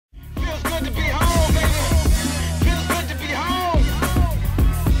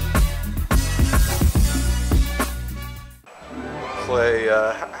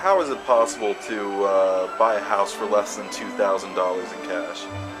how is it possible to buy a house for less than $2,000 in cash?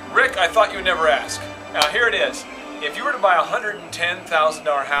 Rick, I thought you would never ask. Now here it is. If you were to buy a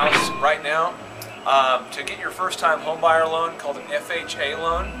 $110,000 house right now, to get your first-time homebuyer loan called an FHA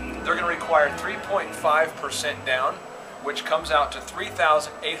loan, they're going to require 3.5% down, which comes out to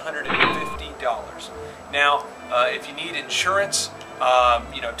 $3,850. Now, if you need insurance,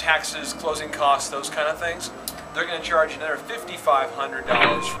 taxes, closing costs, those kind of things, they're going to charge you another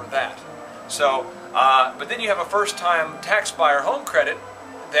 $5,500 for that. So, but then you have a first-time tax buyer home credit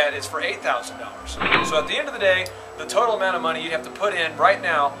that is for $8,000. So at the end of the day, the total amount of money you'd have to put in right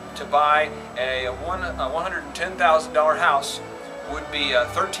now to buy a $110,000 house would be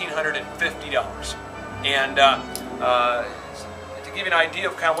 $1,350. And to give you an idea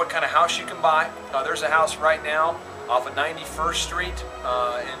of what kind of house you can buy, there's a house right now off of 91st Street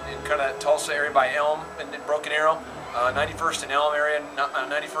in kind of that Tulsa area by Elm and Broken Arrow, 91st and Elm area,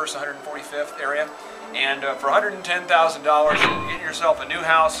 91st, 145th area. And for $110,000, you can get yourself a new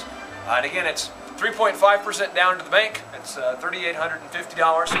house. And again, it's 3.5% down to the bank. It's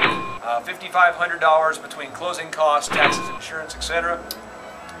 $3,850, $5,500 between closing costs, taxes, insurance, etc.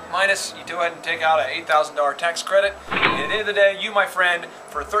 Minus, you go ahead and take out an $8,000 tax credit. And at the end of the day, you, my friend,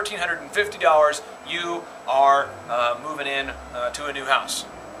 for $1,350, you are moving in to a new house.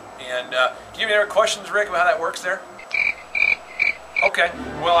 And do you have any other questions, Rick, about how that works there? Okay,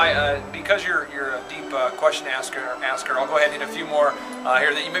 well, because you're a deep question asker, I'll go ahead and hit a few more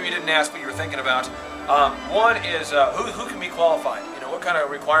here that maybe you didn't ask, but you were thinking about. One is who can be qualified? What kind of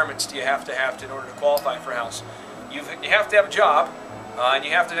requirements do you have to in order to qualify for a house? You have to have a job, and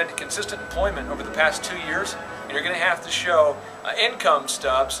you have to have had consistent employment over the past 2 years, and you're going to have to show income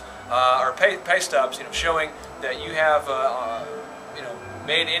stubs or pay stubs, showing that you have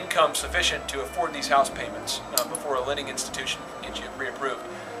made income sufficient to afford these house payments before a lending institution can get you pre-approved.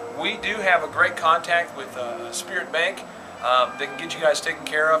 We do have a great contact with Spirit Bank that can get you guys taken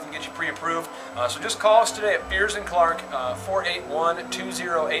care of and get you pre-approved. So just call us today at Fears Clark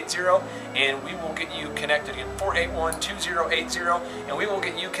 481-2080, and we will get you connected. Again, 481-2080, and we will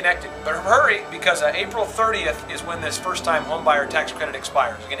get you connected. But hurry, because April 30th is when this first-time homebuyer tax credit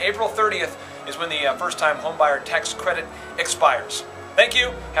expires. Again, April 30th is when the first-time homebuyer tax credit expires. Thank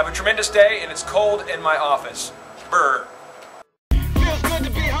you. Have a tremendous day, and it's cold in my office. Brr.